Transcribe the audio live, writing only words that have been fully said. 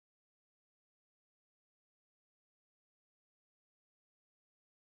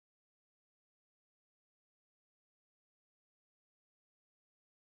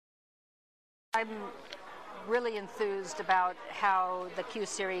I'm really enthused about how the Q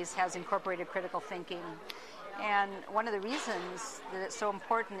series has incorporated critical thinking. And one of the reasons that it's so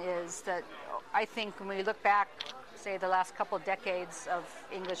important is that I think when we look back, say, the last couple of decades of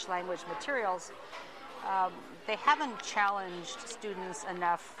English language materials, they haven't challenged students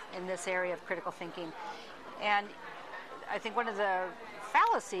enough in this area of critical thinking. And I think one of the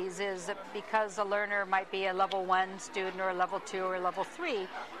fallacies is that because a learner might be a level 1 student or a level 2 or a level 3,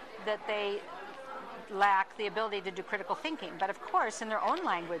 that they lack the ability to do critical thinking. But of course, in their own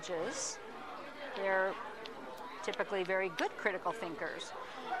languages, they're typically very good critical thinkers.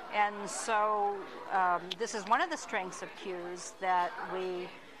 And so this is one of the strengths of Qs, that we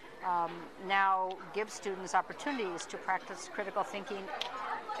now give students opportunities to practice critical thinking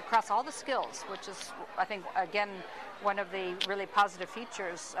across all the skills, which is, I think, again, one of the really positive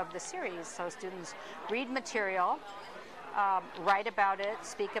features of the series. So students read material, write about it,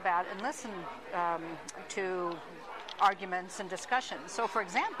 speak about it, and listen to arguments and discussions. So, for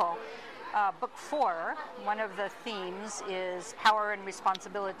example, Book 4, one of the themes is power and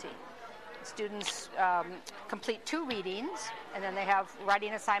responsibility. Students complete 2 readings, and then they have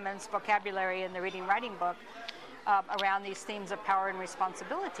writing assignments, vocabulary in the reading-writing book around these themes of power and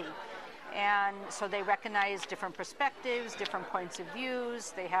responsibility. And so they recognize different perspectives, different points of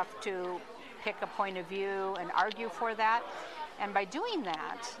views. They have to pick a point of view and argue for that. And by doing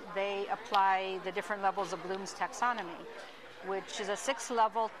that, they apply the different levels of Bloom's taxonomy, which is a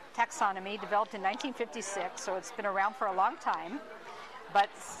 6-level taxonomy developed in 1956, so it's been around for a long time, but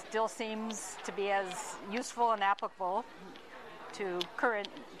still seems to be as useful and applicable to current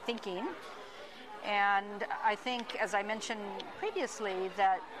thinking. And I think, as I mentioned previously,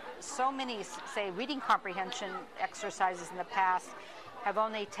 that so many, say, reading comprehension exercises in the past have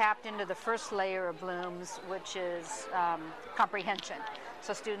only tapped into the first layer of Bloom's, which is comprehension.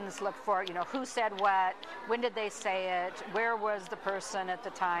 So students look for, who said what, when did they say it, where was the person at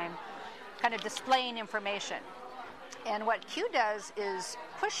the time, kind of displaying information. And what Q does is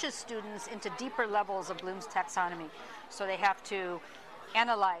pushes students into deeper levels of Bloom's taxonomy. So they have to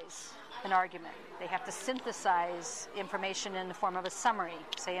analyze an argument. They have to synthesize information in the form of a summary,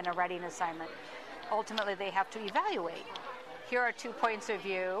 say in a writing assignment. Ultimately, they have to evaluate. Here are 2 points of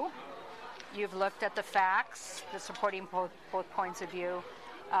view. You've looked at the facts, the supporting both points of view.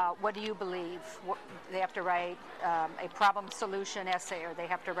 What do you believe? They have to write a problem solution essay, or they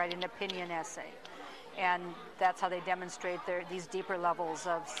have to write an opinion essay. And that's how they demonstrate these deeper levels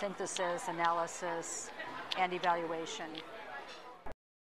of synthesis, analysis, and evaluation.